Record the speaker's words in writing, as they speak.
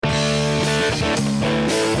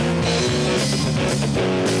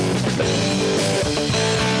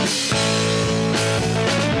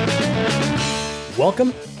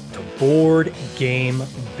Welcome to Board Game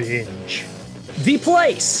Binge, the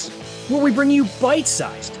place where we bring you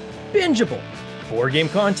bite-sized, bingeable board game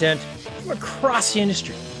content from across the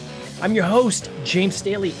industry. I'm your host, James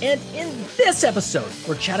Staley, and in this episode,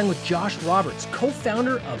 we're chatting with Josh Roberts,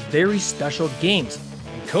 co-founder of Very Special Games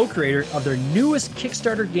and co-creator of their newest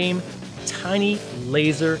Kickstarter game, Tiny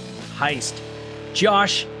Laser Heist.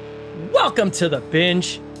 Josh, welcome to the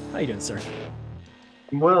binge. How you doing, sir?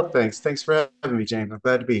 Well, thanks. Thanks for having me, James. I'm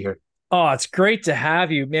glad to be here. Oh, it's great to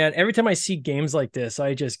have you, man. Every time I see games like this,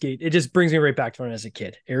 it just brings me right back to when I was a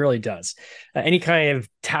kid. It really does. Any kind of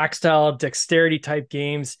tactile dexterity type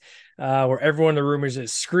games where everyone in the room is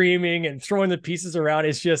just screaming and throwing the pieces around.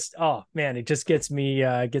 It's just, oh man, it just gets me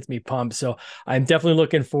pumped. So I'm definitely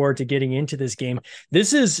looking forward to getting into this game.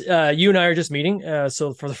 This is you and I are just meeting.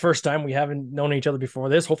 So for the first time, we haven't known each other before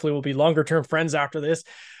this. Hopefully, we'll be longer term friends after this.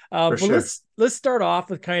 For But sure. let's start off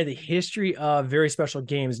with kind of the history of Very Special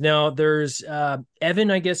Games. Now, there's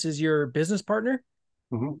Evan, I guess, is your business partner.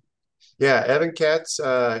 hmm Yeah, Evan Katz,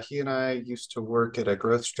 he and I used to work at a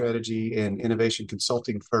growth strategy and innovation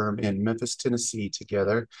consulting firm in Memphis, Tennessee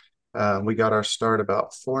together. We got our start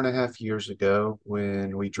about 4.5 years ago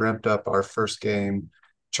when we dreamt up our first game,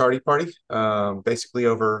 Charty Party, basically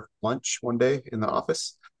over lunch one day in the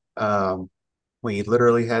office. Um, we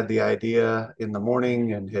literally had the idea in the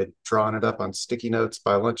morning and had drawn it up on sticky notes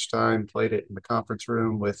by lunchtime, played it in the conference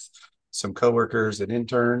room with some coworkers and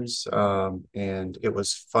interns. And it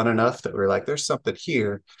was fun enough that we were like, there's something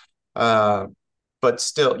here. Uh, but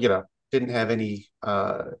still, didn't have any,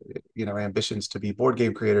 ambitions to be board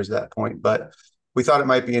game creators at that point. But we thought it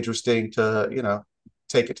might be interesting to,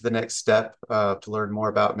 take it to the next step to learn more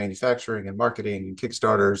about manufacturing and marketing and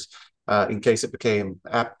Kickstarters in case it became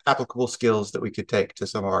applicable skills that we could take to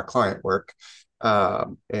some of our client work.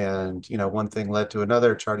 And one thing led to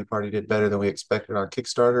another. Charty Party did better than we expected on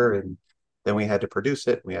Kickstarter, and then we had to produce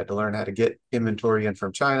it. We had to learn how to get inventory in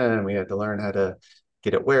from China, and we had to learn how to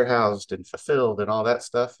get it warehoused and fulfilled and all that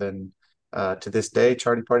stuff. And to this day,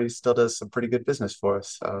 Charty Party still does some pretty good business for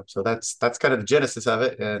us. So that's kind of the genesis of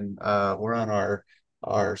it, and we're on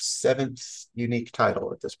our seventh unique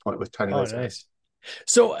title at this point with Tiny Oh, Laser nice. Heist.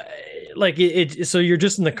 So, so you're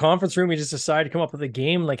just in the conference room. You just decided to come up with a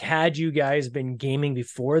game. Like, had you guys been gaming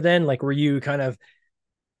before then? Like, were you kind of,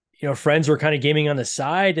 friends were kind of gaming on the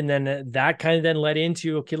side, and then that kind of then led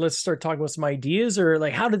into, okay, let's start talking about some ideas, or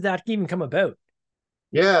like, how did that even come about?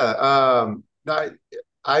 Yeah,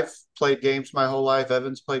 I've played games my whole life.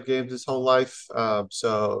 Evan's played games his whole life.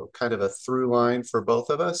 So kind of a through line for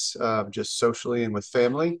both of us, just socially and with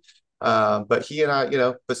family. But he and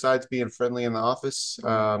I, besides being friendly in the office,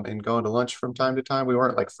 and going to lunch from time to time, we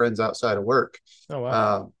weren't like friends outside of work. Oh,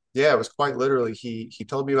 wow. Yeah, it was quite literally. He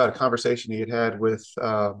told me about a conversation he had had with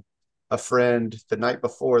a friend the night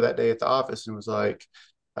before that day at the office, and was like,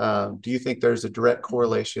 do you think there's a direct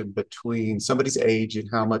correlation between somebody's age and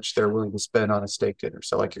how much they're willing to spend on a steak dinner?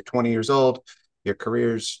 So, like, you're 20 years old, your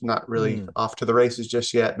career's not really Hmm. off to the races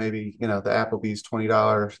just yet. Maybe, the Applebee's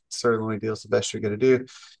 $20 certainly deal's the best you're going to do.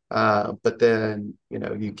 But then,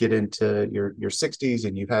 you get into your 60s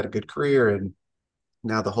and you've had a good career, and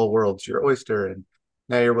now the whole world's your oyster, and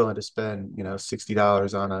now you're willing to spend,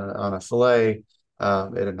 $60 on a fillet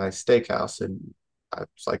at a nice steakhouse. And I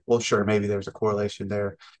was like, well, sure, maybe there's a correlation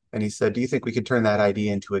there. And he said, do you think we could turn that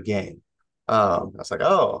idea into a game? I was like,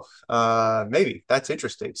 oh, maybe that's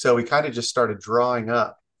interesting. So we kind of just started drawing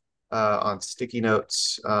up on sticky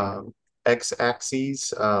notes, x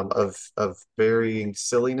axes of varying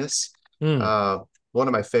silliness. Hmm. Uh, One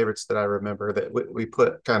of my favorites that I remember that we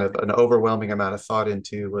put kind of an overwhelming amount of thought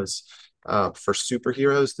into was for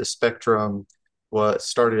superheroes. The spectrum was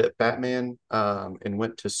started at Batman, and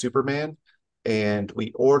went to Superman, and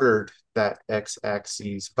we ordered that x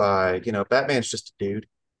axis by, Batman's just a dude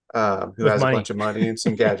who With has a money. bunch of money and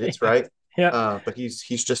some gadgets, right? Yeah. But he's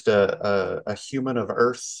just a human of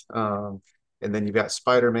Earth. And then you've got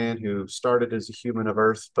Spider-Man, who started as a human of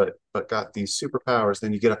Earth, but got these superpowers.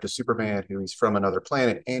 Then you get up to Superman, who he's from another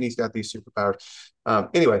planet, and he's got these superpowers.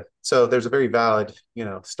 Anyway, so there's a very valid,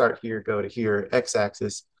 start here, go to here,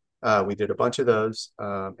 x-axis. We did a bunch of those,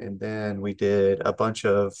 and then we did a bunch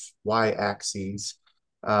of y-axes.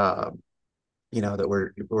 Um, that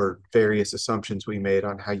were various assumptions we made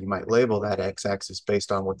on how you might label that x-axis based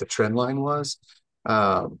on what the trend line was.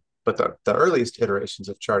 But the earliest iterations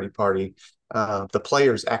of Charty Party, the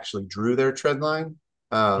players actually drew their trend line,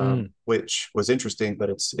 Hmm. which was interesting, but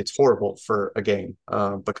it's horrible for a game,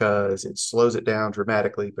 because it slows it down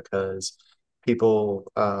dramatically, because people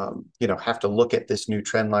have to look at this new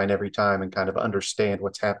trend line every time and kind of understand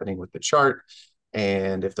what's happening with the chart.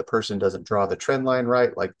 And if the person doesn't draw the trend line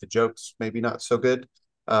right, like the joke's maybe not so good.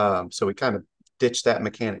 So we kind of ditched that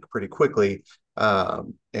mechanic pretty quickly,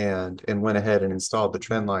 and went ahead and installed the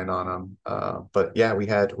trend line on them. But yeah, we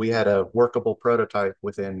had a workable prototype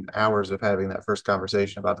within hours of having that first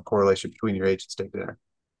conversation about the correlation between your age and state dinner.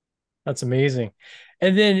 That's amazing.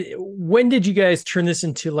 And then when did you guys turn this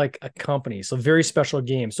into like a company? So very special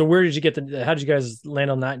game. So where did you get how did you guys land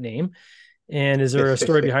on that name? And is there a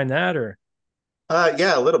story behind that or?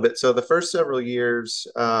 Yeah, a little bit. So the first several years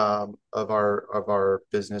of our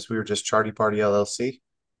business, we were just Charty Party LLC.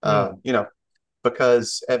 Hmm. You know,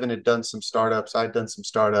 because Evan had done some startups, I'd done some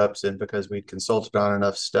startups, and because we'd consulted on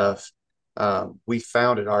enough stuff, we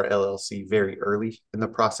founded our LLC very early in the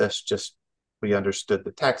process. Just we understood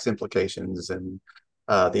the tax implications and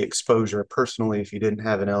the exposure personally if you didn't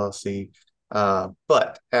have an LLC.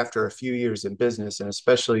 But after a few years in business, and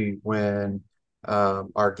especially when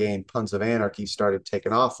our game Puns of Anarchy started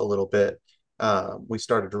taking off a little bit, we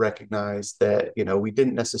started to recognize that we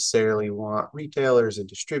didn't necessarily want retailers and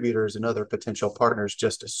distributors and other potential partners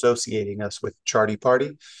just associating us with Charty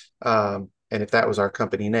Party. And if that was our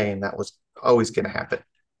company name, that was always going to happen.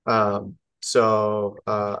 I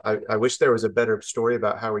wish there was a better story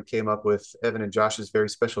about how we came up with Evan and Josh's Very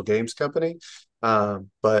Special Games Company.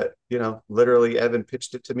 But literally Evan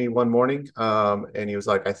pitched it to me one morning, and he was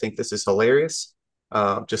like, "I think this is hilarious.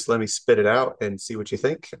 Just let me spit it out and see what you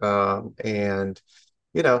think." And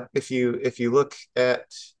if you look at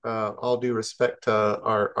all due respect to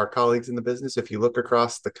our colleagues in the business, if you look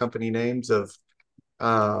across the company names of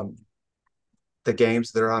um, the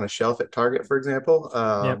games that are on a shelf at Target, for example,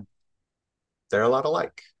 Yeah. they're a lot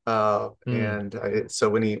alike. Hmm. So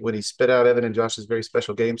when he spit out Evan and Josh's Very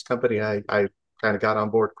Special Games Company, I kind of got on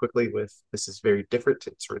board quickly with this is very different.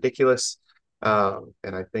 It's ridiculous.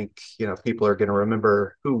 And I think people are going to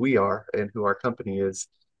remember who we are and who our company is,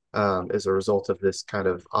 as a result of this kind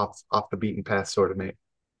of off the beaten path sort of name.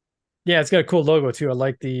 Yeah, it's got a cool logo too. I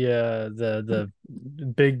like the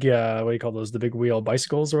big what do you call those? The big wheel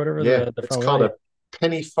bicycles or whatever, Yeah, the it's front wheel. called Yeah. a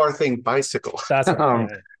penny farthing bicycle. That's right.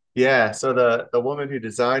 Yeah. Yeah, so the woman who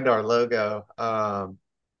designed our logo,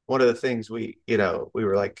 one of the things we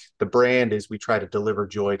were like, the brand is we try to deliver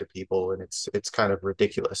joy to people, and it's kind of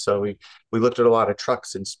ridiculous. So we looked at a lot of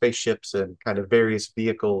trucks and spaceships and kind of various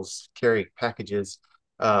vehicles carrying packages.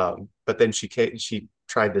 But then she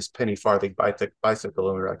tried this penny farthing bicycle,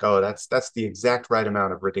 and we were like, oh, that's the exact right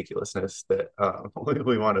amount of ridiculousness that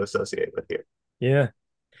we want to associate with here. Yeah.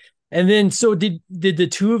 And then so did the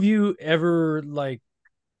two of you ever like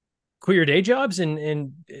quit your day jobs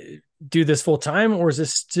and do this full time, or is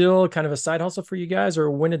this still kind of a side hustle for you guys, or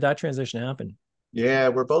when did that transition happen? Yeah,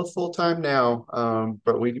 we're both full time now,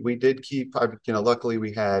 but we did keep. Luckily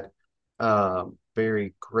we had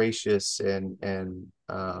very gracious and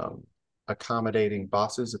accommodating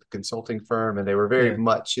bosses at the consulting firm, and they were very Yeah.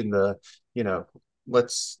 much in the you know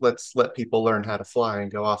let's let people learn how to fly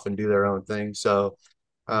and go off and do their own thing. So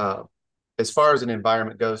uh, as far as an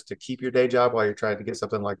environment goes to keep your day job while you're trying to get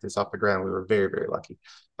something like this off the ground, we were very, very lucky.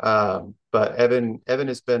 But Evan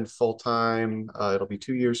has been full time. It'll be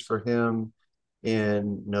 2 years for him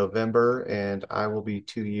in November, and I will be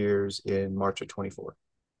 2 years in March of 24.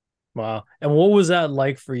 Wow. And what was that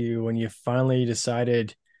like for you when you finally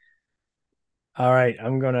decided, all right,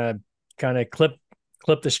 I'm gonna kind of clip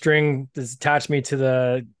the string that's attached me to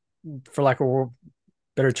the, for lack of a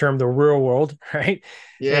better term, the real world, right?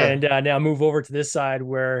 Yeah, And now move over to this side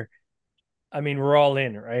where, I mean, we're all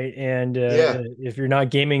in, right? And yeah, if you're not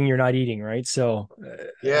gaming, you're not eating, right? So,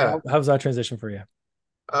 yeah. how's that transition for you?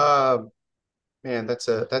 Uh, Man, that's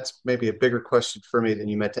maybe a bigger question for me than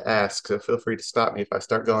you meant to ask. So feel free to stop me if I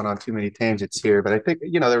start going on too many tangents here. But I think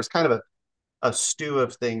there was kind of a stew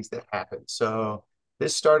of things that happened. So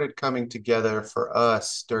this started coming together for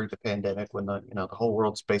us during the pandemic when the whole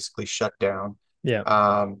world's basically shut down. Yeah,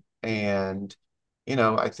 And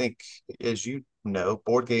I think, as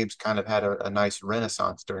board games kind of had a nice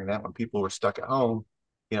renaissance during that when people were stuck at home.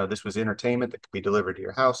 This was entertainment that could be delivered to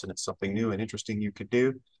your house, and it's something new and interesting you could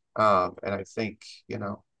do. And I think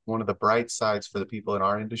one of the bright sides for the people in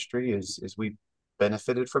our industry is we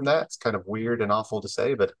benefited from that. It's kind of weird and awful to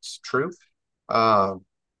say, but it's true. Um,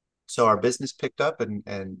 so our business picked up, and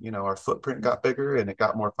our footprint got bigger, and it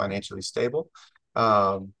got more financially stable.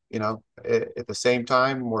 At the same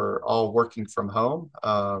time, we're all working from home,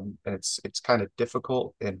 and it's kind of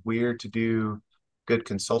difficult and weird to do good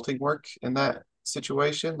consulting work in that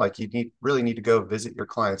situation. Like you really need to go visit your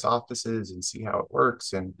clients' offices and see how it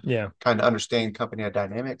works and yeah, kind of understand company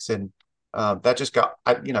dynamics. And that just got,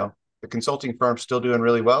 the consulting firm's still doing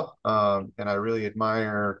really well. And I really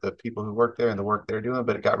admire the people who work there and the work they're doing,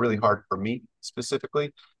 but it got really hard for me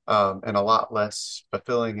specifically, and a lot less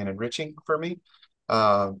fulfilling and enriching for me.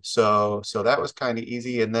 So that was kind of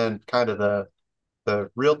easy. And then kind of the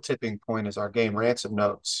real tipping point is our game Ransom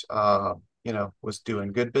Notes, was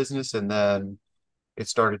doing good business, and then it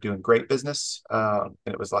started doing great business. And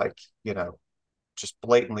it was like, just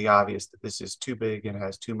blatantly obvious that this is too big and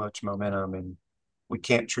has too much momentum, and we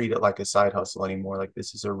can't treat it like a side hustle anymore. Like,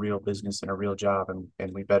 this is a real business and a real job,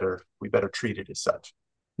 and we better treat it as such.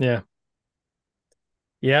 Yeah.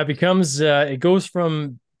 Yeah. It becomes, it goes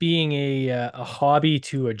from being a hobby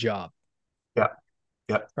to a job. Yeah.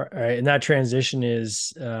 Yeah. Right. And that transition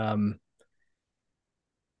is,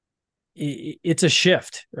 it's a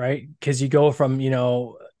shift, right? Because you go from,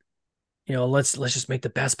 let's just make the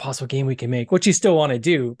best possible game we can make, which you still want to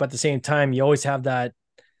do, but at the same time, you always have that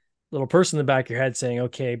little person in the back of your head saying,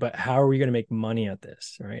 okay, but how are we going to make money at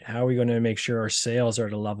this, right? How are we going to make sure our sales are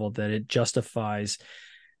at a level that it justifies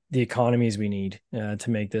the economies we need to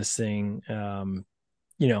make this thing,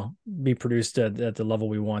 be produced at the level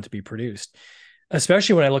we want to be produced?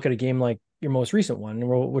 Especially when I look at a game like your most recent one,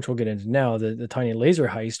 which we'll get into now, the Tiny Laser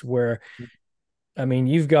Heist, where I mean,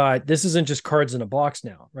 this isn't just cards in a box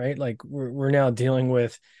now, right? Like we're now dealing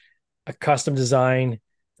with a custom design.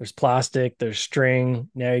 There's plastic, there's string.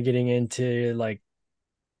 Now you're getting into like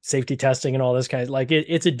safety testing and all this kind of like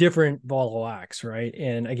it's a different ball of wax, right?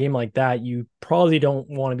 And a game like that, you probably don't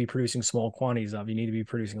want to be producing small quantities of. You need to be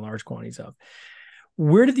producing large quantities of.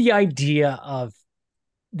 Where did the idea of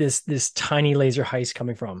this Tiny Laser Heist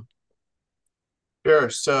coming from? Sure.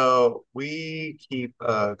 So we keep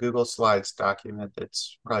a Google Slides document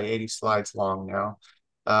that's probably 80 slides long now.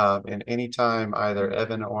 And anytime either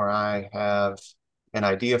Evan or I have an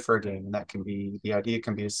idea for a game, and the idea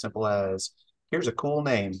can be as simple as, here's a cool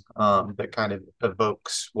name, that kind of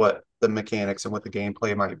evokes what the mechanics and what the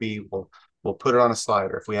gameplay might be. We'll put it on a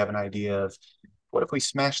slide. Or if we have an idea of, what if we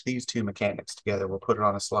smash these two mechanics together, we'll put it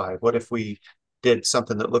on a slide. What if we did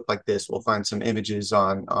something that looked like this? We'll find some images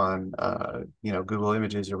on Google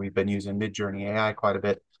Images, or we've been using Midjourney AI quite a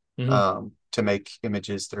bit, Mm-hmm. to make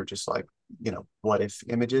images that are just like, what if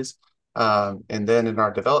images. And then in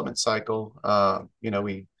our development cycle,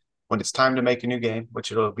 we when it's time to make a new game,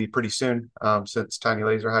 which it'll be pretty soon, since Tiny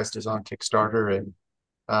Laser Heist is on Kickstarter and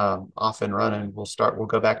off and running, we'll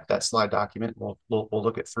go back to that slide document. We'll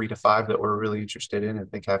look at 3 to 5 that we're really interested in and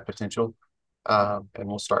think have potential, and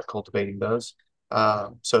we'll start cultivating those.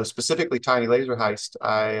 So specifically Tiny Laser Heist,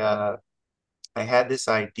 I had this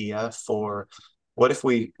idea for, what if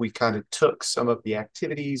we kind of took some of the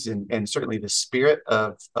activities and certainly the spirit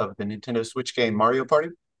of the Nintendo Switch game Mario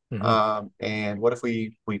Party, Mm-hmm. and what if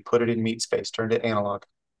we put it in meat space, turned it analog.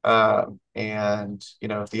 And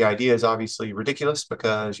the idea is obviously ridiculous,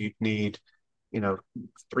 because you'd need,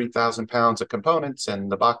 3,000 pounds of components,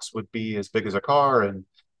 and the box would be as big as a car, and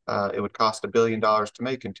it would cost $1 billion to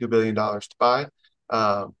make and $2 billion to buy.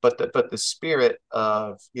 But the spirit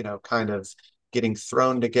of, kind of getting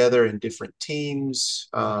thrown together in different teams,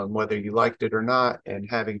 whether you liked it or not, and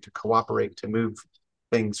having to cooperate to move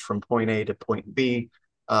things from point A to point B.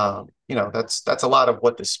 That's a lot of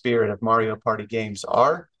what the spirit of Mario Party games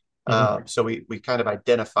are. Mm-hmm. So we kind of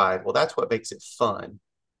identified, well, that's what makes it fun.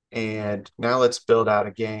 And now let's build out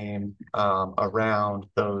a game, around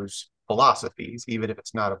those philosophies, even if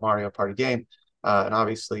it's not a Mario Party game. And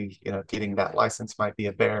obviously, getting that license might be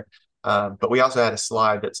a bear. But we also had a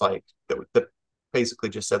slide that basically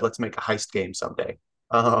just said, let's make a heist game someday.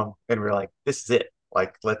 And we're like, this is it.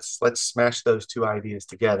 Like, let's smash those two ideas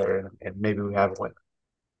together, and maybe we have a winner.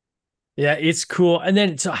 Yeah, it's cool. And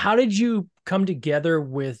then, so how did you come together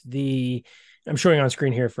with I'm showing on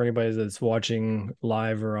screen here for anybody that's watching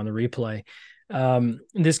live or on the replay,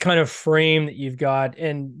 this kind of frame that you've got,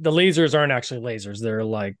 and the lasers aren't actually lasers. They're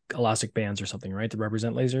like elastic bands or something, right? To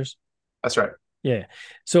represent lasers. That's right. Yeah.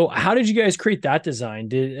 So how did you guys create that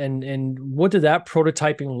design? And what did that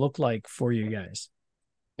prototyping look like for you guys?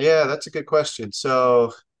 Yeah, that's a good question.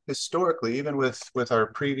 So historically, even with our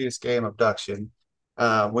previous game Abduction,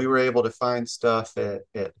 we were able to find stuff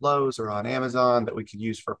at Lowe's or on Amazon that we could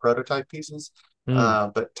use for prototype pieces.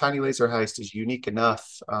 Mm. But Tiny Laser Heist is unique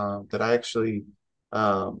enough, that I actually,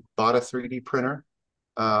 bought a 3D printer.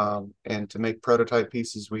 And to make prototype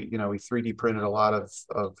pieces, we 3D printed a lot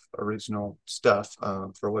of original stuff.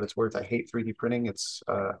 For what it's worth, I hate 3D printing. It's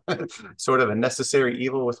sort of a necessary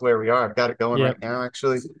evil with where we are. I've got it going right Yep. now,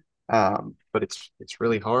 actually. But it's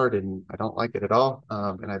really hard, and I don't like it at all.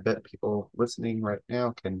 And I bet people listening right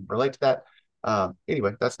now can relate to that.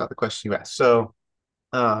 Anyway, that's not the question you asked. So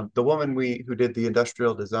The woman who did the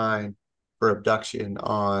industrial design for Abduction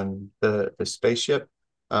on the spaceship.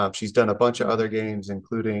 She's done a bunch of other games,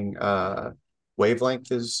 including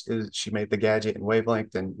Wavelength is she made the gadget in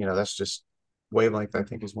Wavelength, and that's just Wavelength. I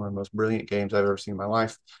think is one of the most brilliant games I've ever seen in my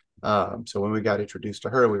life. So when we got introduced to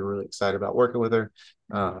her, we were really excited about working with her.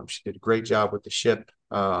 She did a great job with the ship,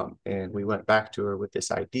 and we went back to her with this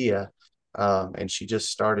idea, and she just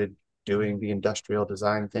started doing the industrial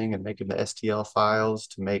design thing and making the STL files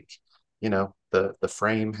to make, the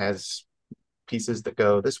frame has pieces that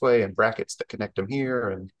go this way and brackets that connect them here,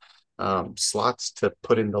 and slots to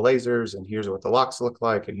put in the lasers, and here's what the locks look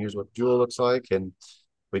like, and here's what the jewel looks like. And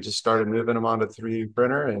we just started moving them onto the 3D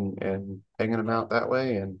printer and hanging them out that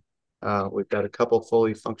way. And we've got a couple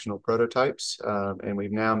fully functional prototypes, and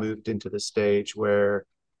we've now moved into the stage where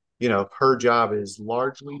her job is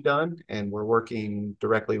largely done, and we're working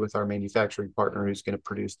directly with our manufacturing partner who's going to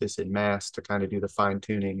produce this in mass to kind of do the fine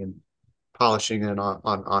tuning and polishing and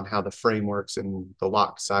on how the frame works and the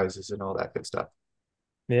lock sizes and all that good stuff.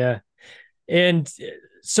 Yeah. And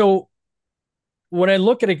so when I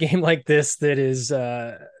look at a game like this that is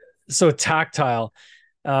so tactile,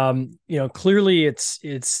 clearly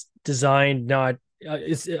it's designed not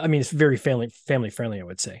it's very family friendly, I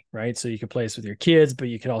would say, right? So you can play this with your kids, but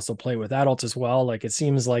you can also play with adults as well. Like it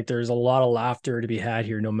seems like there's a lot of laughter to be had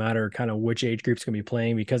here, no matter kind of which age group's going to be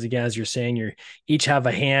playing, because again, as you're saying, you're each have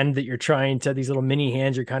a hand that you're trying to, these little mini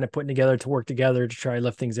hands you're kind of putting together to work together to try to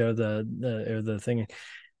lift things out of the thing.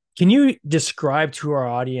 Can you describe to our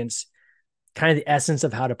audience kind of the essence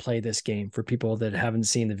of how to play this game for people that haven't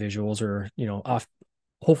seen the visuals, or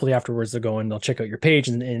hopefully afterwards they'll go and they'll check out your page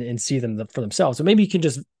and see them for themselves. So maybe you can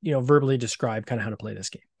just verbally describe kind of how to play this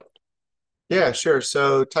game. Yeah, sure.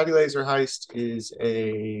 So Tiny Laser Heist is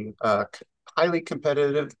a highly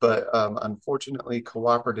competitive but unfortunately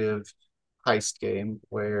cooperative heist game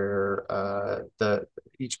where the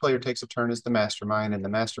each player takes a turn as the mastermind, and the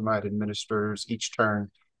mastermind administers each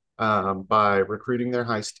turn by recruiting their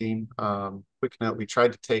heist team. Quick note: we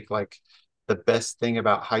tried to take like the best thing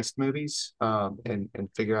about heist movies, and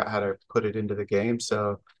figure out how to put it into the game.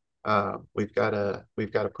 So we've got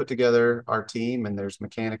to put together our team, and there's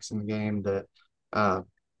mechanics in the game that uh,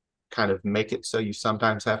 kind of make it so you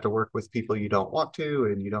sometimes have to work with people you don't want to,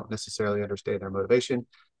 and you don't necessarily understand their motivation.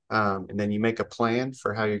 And then you make a plan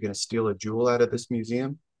for how you're going to steal a jewel out of this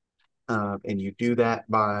museum. And you do that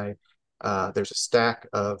by there's a stack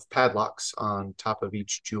of padlocks on top of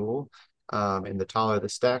each jewel. And the taller the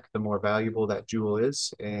stack, the more valuable that jewel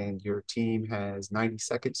is. And your team has 90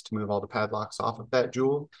 seconds to move all the padlocks off of that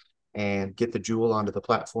jewel and get the jewel onto the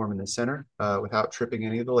platform in the center without tripping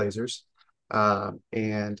any of the lasers.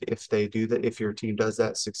 And if they do that, if your team does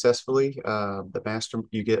that successfully,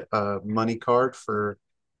 you get a money card for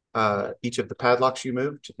each of the padlocks you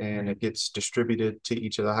moved, and it gets distributed to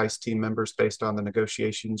each of the heist team members based on the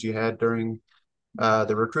negotiations you had during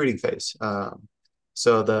the recruiting phase.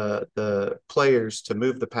 So the players to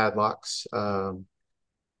move the padlocks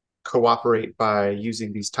cooperate by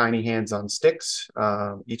using these tiny hands on sticks.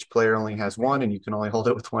 Each player only has one, and you can only hold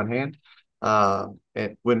it with one hand.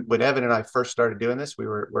 And when Evan and I first started doing this,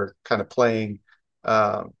 we're kind of playing,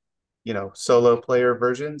 solo player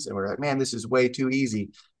versions, and we're like, man, this is way too easy.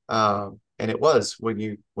 And it was when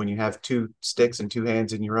you have two sticks and two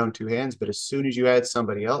hands in your own two hands, but as soon as you add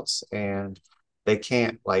somebody else and they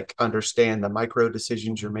can't like understand the micro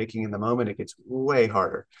decisions you're making in the moment, it gets way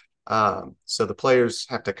harder. So the players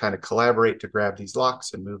have to kind of collaborate to grab these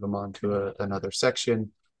locks and move them onto another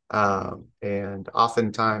section. And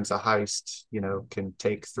oftentimes a heist, can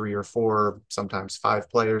take 3 or 4, sometimes 5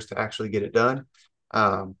 players to actually get it done.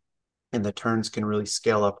 And the turns can really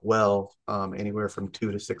scale up well. Anywhere from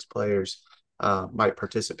 2 to 6 players might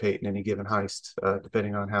participate in any given heist,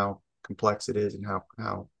 depending on how complex it is and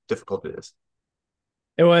how difficult it is.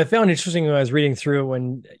 And what I found interesting when I was reading through,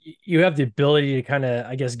 when you have the ability to kind of,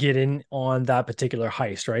 I guess, get in on that particular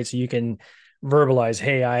heist, right? So you can verbalize,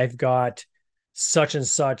 hey, I've got such and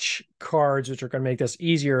such cards, which are going to make this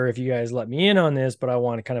easier if you guys let me in on this, but I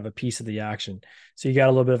want kind of a piece of the action. So you got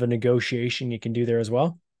a little bit of a negotiation you can do there as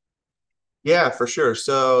well. Yeah, for sure.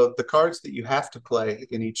 So the cards that you have to play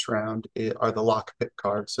in each round are the lockpick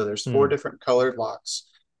cards. So there's 4 different colored locks,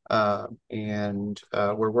 and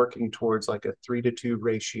we're working towards like a 3-to-2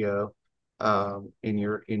 ratio in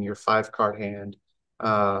your 5 card hand,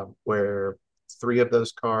 where 3 of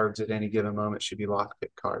those cards at any given moment should be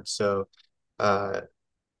lockpick cards. So uh,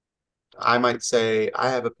 I might say I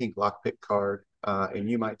have a pink lockpick card, and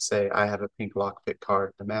you might say I have a pink lockpick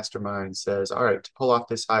card. The mastermind says, all right, to pull off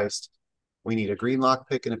this heist, we need a green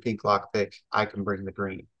lockpick and a pink lockpick. I can bring the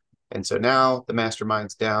green. And so now the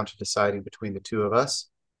mastermind's down to deciding between the two of us.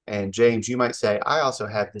 And James, you might say, I also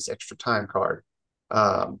have this extra time card.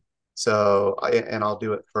 Um, and I'll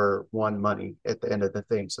do it for one money at the end of the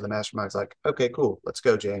thing. So the mastermind's like, okay, cool, let's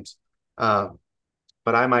go, James. Um,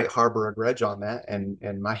 but I might harbor a grudge on that. And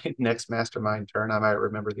my next mastermind turn, I might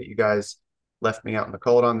remember that you guys left me out in the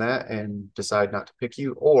cold on that and decide not to pick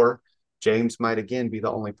you. Or James might again be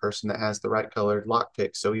the only person that has the right colored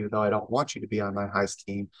lockpick. So even though I don't want you to be on my heist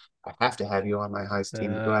team, I have to have you on my heist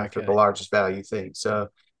team to go after the Okay. largest value thing. So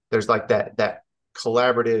there's like that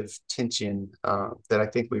collaborative tension that I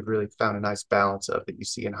think we've really found a nice balance of that you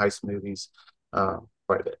see in heist movies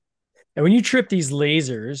quite a bit. And when you trip these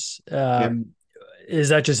lasers, Yeah. is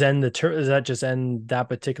that just end is that just end that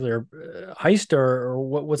particular heist, or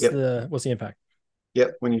Yep. what's the impact?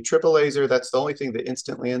 Yep. When you trip a laser, that's the only thing that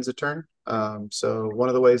instantly ends a turn. So one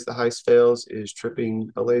of the ways the heist fails is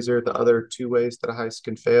tripping a laser. The other two ways that a heist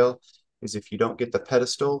can fail is if you don't get the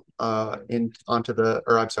pedestal in onto the,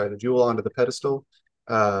 or I'm sorry, the jewel onto the pedestal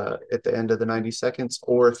at the end of the 90 seconds,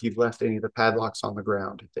 or if you've left any of the padlocks on the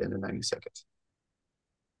ground at the end of 90 seconds.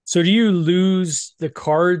 So do you lose the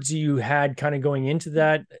cards you had kind of going into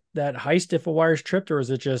that heist if a wire's tripped, or is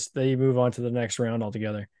it just they move on to the next round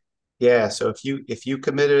altogether? Yeah, so if you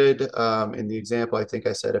committed in the example, I think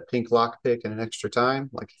I said a pink lockpick and an extra time,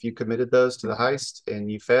 like if you committed those to the heist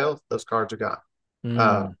and you fail, those cards are gone. Uh,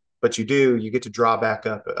 Mm. but you get to draw back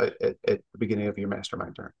up at the beginning of your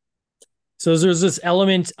mastermind turn. So there's this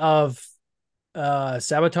element of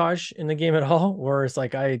sabotage in the game at all, where it's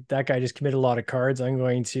like I that guy just committed a lot of cards. I'm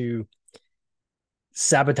going to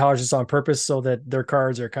sabotage this on purpose so that their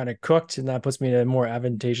cards are kind of cooked, and that puts me in a more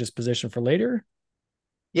advantageous position for later.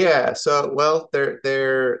 Yeah, so well, there's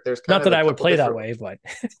kind Not of that a I would couple play that different. way,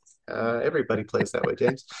 but Everybody plays that way,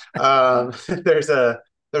 James. Um, there's a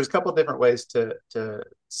there's a couple different ways to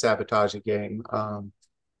sabotage a game.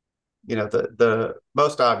 The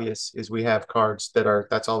most obvious is we have cards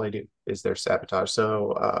that's all they do is their sabotage.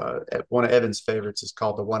 So one of Evan's favorites is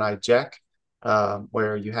called the One-Eyed Jack,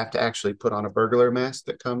 where you have to actually put on a burglar mask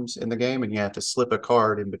that comes in the game, and you have to slip a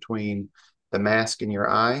card in between the mask and your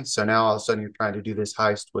eye. So now all of a sudden you're trying to do this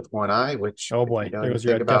heist with one eye, which oh if boy, there you goes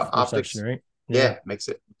your think about depth perception, optics, right? Yeah. yeah, makes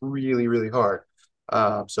it really really hard.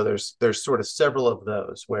 So there's sort of several of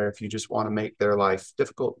those where if you just want to make their life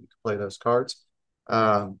difficult, you can play those cards.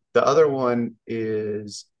 The other one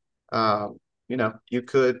is, you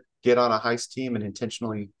could get on a heist team and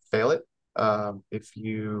intentionally fail it. If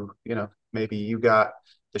maybe you got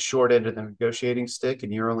the short end of the negotiating stick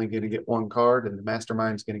and you're only going to get one card and the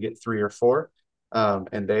mastermind's going to get three or four,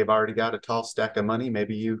 and they've already got a tall stack of money.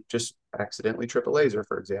 Maybe you just accidentally trip a laser,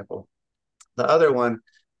 for example. The other one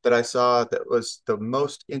that I saw that was the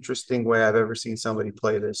most interesting way I've ever seen somebody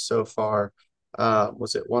play this so far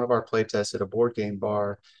was at one of our play tests at a board game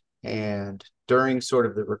bar. And during sort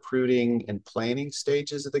of the recruiting and planning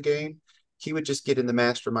stages of the game, he would just get in the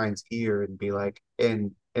mastermind's ear and be like,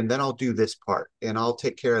 and then I'll do this part and I'll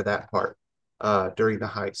take care of that part during the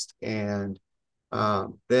heist. And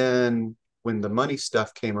then when the money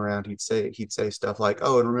stuff came around, he'd say stuff like,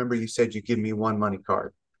 "Oh, and remember you said you give me one money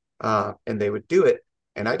card," and they would do it.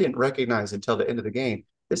 And I didn't recognize until the end of the game,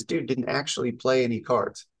 this dude didn't actually play any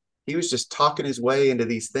cards. He was just talking his way into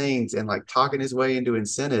these things and like talking his way into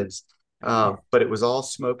incentives. But it was all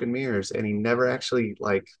smoke and mirrors, and he never actually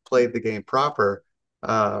like played the game proper.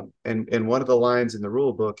 And one of the lines in the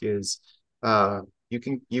rule book is, you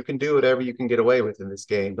can do whatever you can get away with in this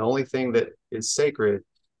game. The only thing that is sacred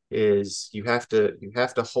is you have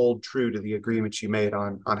to hold true to the agreements you made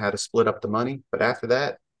on how to split up the money. But after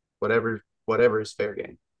that, whatever is fair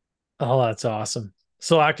game. Oh, that's awesome.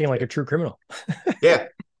 So acting like a true criminal. Yeah,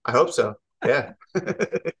 I hope so. Yeah.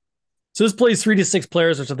 So this plays 3 to 6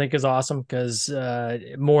 players, which I think is awesome because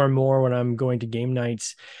more and more when I'm going to game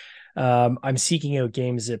nights, I'm seeking out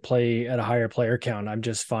games that play at a higher player count. I'm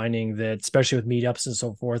just finding that, especially with meetups and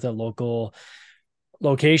so forth at local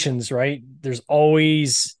locations, right? There's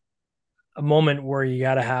always a moment where you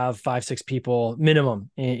got to have 5, 6 people minimum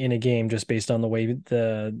in a game, just based on the way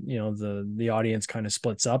the audience kind of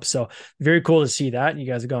splits up. So very cool to see that you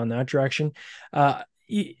guys have gone that direction. I'm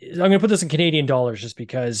going to put this in Canadian dollars just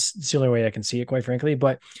because it's the only way I can see it, quite frankly.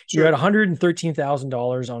 But you're at Sure.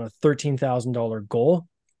 $113,000 on a $13,000 goal.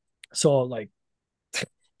 So like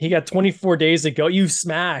he got 24 days to go. You've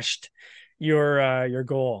smashed your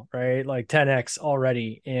goal, right? Like 10x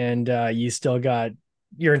already, and you still got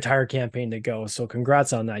your entire campaign to go. So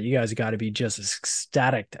congrats on that. You guys got to be just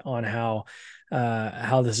ecstatic on how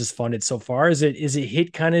this is funded so far. Is it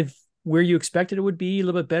hit kind of where you expected it would be? A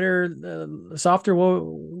little bit better, softer?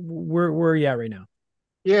 Where are you at right now?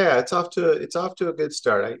 Yeah, it's off to a good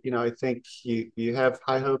start. I think you have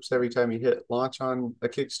high hopes every time you hit launch on a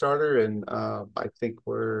Kickstarter, and I think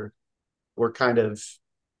we're kind of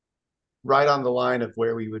right on the line of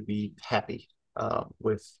where we would be happy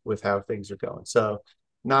with how things are going. So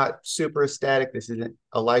not super ecstatic. This isn't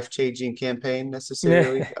a life-changing campaign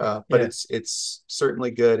necessarily, but Yeah. it's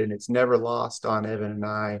certainly good, and it's never lost on Evan and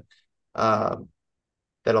I um,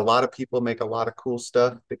 that a lot of people make a lot of cool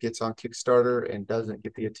stuff that gets on Kickstarter and doesn't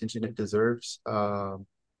get the attention it deserves.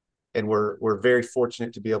 And we're very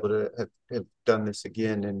fortunate to be able to have done this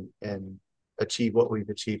again and achieve what we've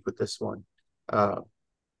achieved with this one. Uh,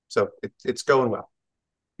 so it's going well.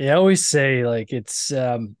 Yeah, I always say like it's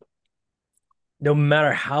no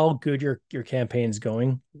matter how good your campaign's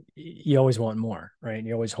going, you always want more, right?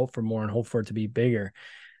 You always hope for more and hope for it to be bigger.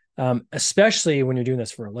 Especially when you're doing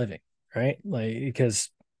this for a living, right? Like because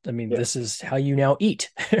I mean, Yeah. this is how you now eat,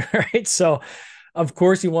 right? So of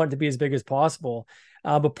course you want it to be as big as possible.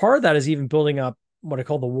 But part of that is even building up what I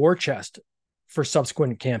call the war chest for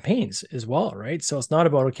subsequent campaigns as well, right? So it's not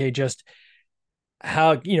about okay, just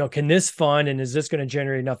how can this fund and is this going to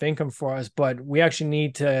generate enough income for us, but we actually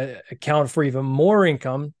need to account for even more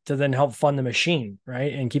income to then help fund the machine,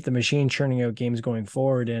 right, and keep the machine churning out games going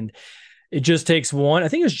forward. And it just takes one. I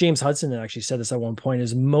think it was James Hudson that actually said this at one point,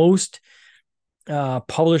 is most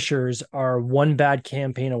publishers are one bad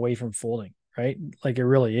campaign away from folding, right? Like it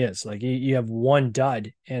really is. Like you have one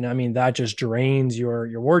dud, and I mean that just drains your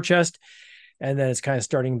war chest, and then it's kind of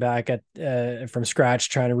starting back at from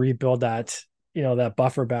scratch, trying to rebuild that that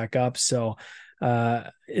buffer back up. So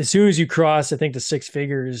as soon as you cross, I think the six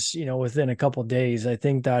figures, within a couple of days, I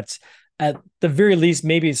think that's at the very least,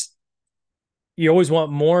 maybe it's you always want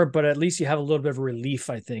more, but at least you have a little bit of relief,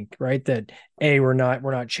 I think, right? That we're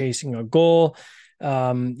not chasing a goal.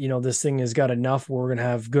 This thing has got enough where we're gonna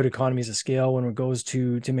have good economies of scale when it goes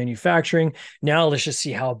to manufacturing. Now let's just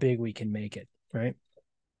see how big we can make it, right?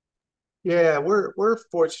 Yeah, we're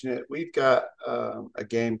fortunate. We've got a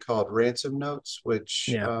game called Ransom Notes, which,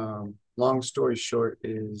 Yeah. long story short,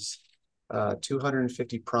 is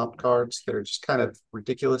 250 prompt cards that are just kind of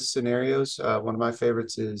ridiculous scenarios. One of my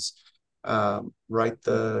favorites is write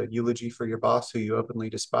the eulogy for your boss who you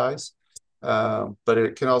openly despise. But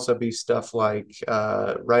it can also be stuff like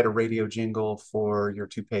write a radio jingle for your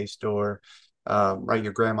toothpaste store, write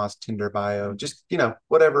your grandma's Tinder bio, just,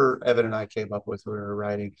 whatever Evan and I came up with when we were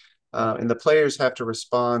writing. And the players have to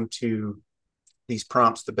respond to these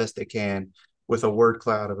prompts the best they can with a word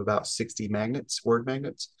cloud of about 60 word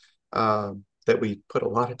magnets, that we put a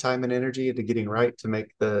lot of time and energy into getting right to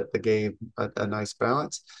make the game a nice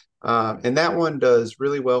balance. And that one does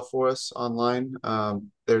really well for us online.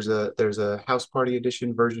 There's a house party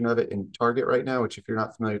edition version of it in Target right now, which if you're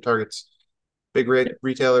not familiar, Target's big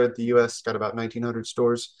retailer in the US, got about 1,900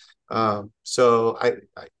 stores. So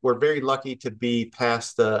we're very lucky to be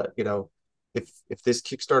past if this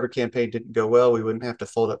Kickstarter campaign didn't go well, we wouldn't have to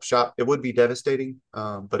fold up shop. It would be devastating,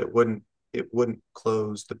 but it wouldn't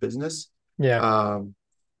close the business. Yeah. Um,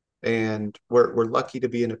 and we're lucky to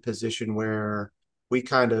be in a position where we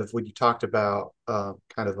kind of, when you talked about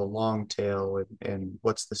kind of the long tail and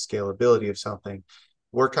what's the scalability of something,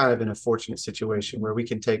 we're kind of in a fortunate situation where we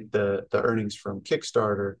can take the earnings from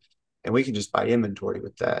Kickstarter and we can just buy inventory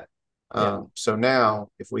with that. Yeah. So now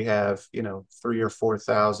if we have 3 or 4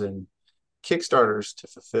 thousand Kickstarters to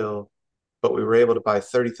fulfill, but we were able to buy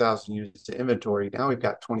 30,000 units to inventory. Now we've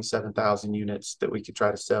got 27,000 units that we could try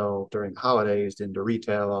to sell during the holidays into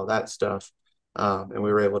retail, all that stuff. And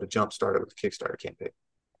we were able to jumpstart it with the Kickstarter campaign.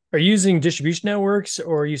 Are you using distribution networks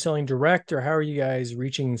or are you selling direct, or how are you guys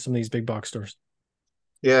reaching some of these big box stores?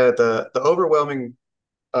 Yeah, the overwhelming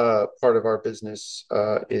part of our business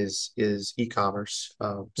is e-commerce.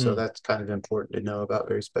 So Mm. that's kind of important to know about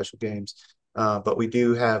very special games. But we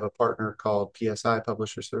do have a partner called PSI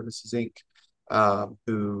Publisher Services Inc.,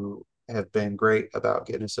 who have been great about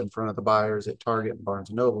getting us in front of the buyers at Target and Barnes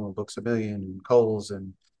and Noble and Books a Million and Kohl's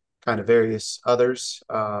and kind of various others,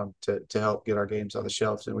 to help get our games on the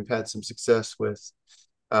shelves. And we've had some success with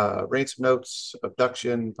Ransom Notes,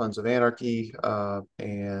 Abduction, Puns of Anarchy,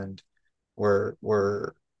 and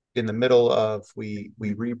we're in the middle of we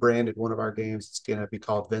rebranded one of our games. It's going to be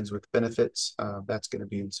called Vens with Benefits. That's going to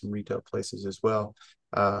be in some retail places as well.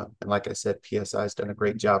 And like I said, PSI has done a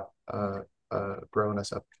great job growing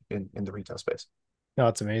us up in the retail space. No,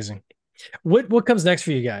 it's amazing. What comes next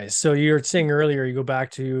for you guys? So you were saying earlier you go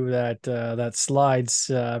back to that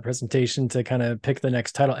slides presentation to kind of pick the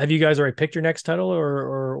next title. Have you guys already picked your next title,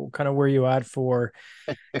 or kind of where you at for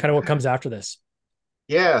kind of what comes after this?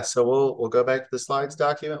 Yeah, so we'll go back to the slides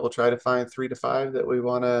document. We'll try to find 3 to 5 that we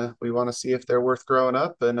wanna see if they're worth growing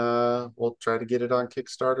up, and we'll try to get it on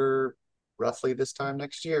Kickstarter roughly this time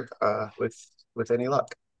next year, with any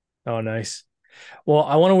luck. Oh, nice. Well,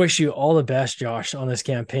 I want to wish you all the best, Josh, on this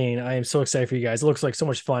campaign. I am so excited for you guys. It looks like so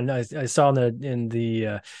much fun. I saw in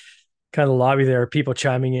the kind of lobby there, people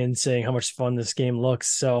chiming in saying how much fun this game looks.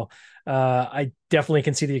 So I definitely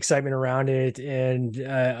can see the excitement around it, and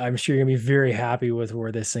I'm sure you're gonna be very happy with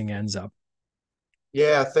where this thing ends up.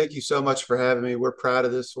 Yeah, thank you so much for having me. We're proud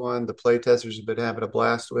of this one. The playtesters have been having a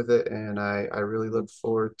blast with it, and I really look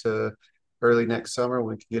forward to early next summer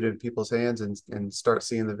when we can get it in people's hands and start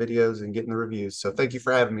seeing the videos and getting the reviews. So thank you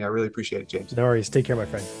for having me. I really appreciate it, James. No worries. Take care, my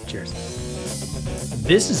friend. Cheers.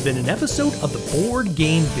 This has been an episode of the Board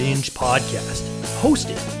Game Binge podcast,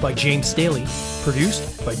 hosted by James Staley,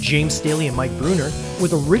 produced by James Staley and Mike Bruner,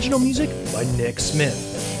 with original music by Nick Smith.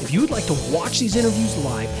 If you would like to watch these interviews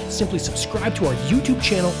live, simply subscribe to our YouTube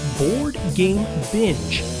channel, Board Game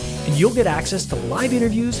Binge, and you'll get access to live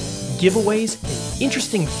interviews, giveaways, and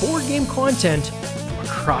interesting board game content from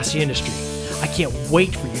across the industry. I can't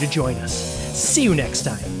wait for you to join us. See you next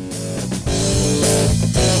time.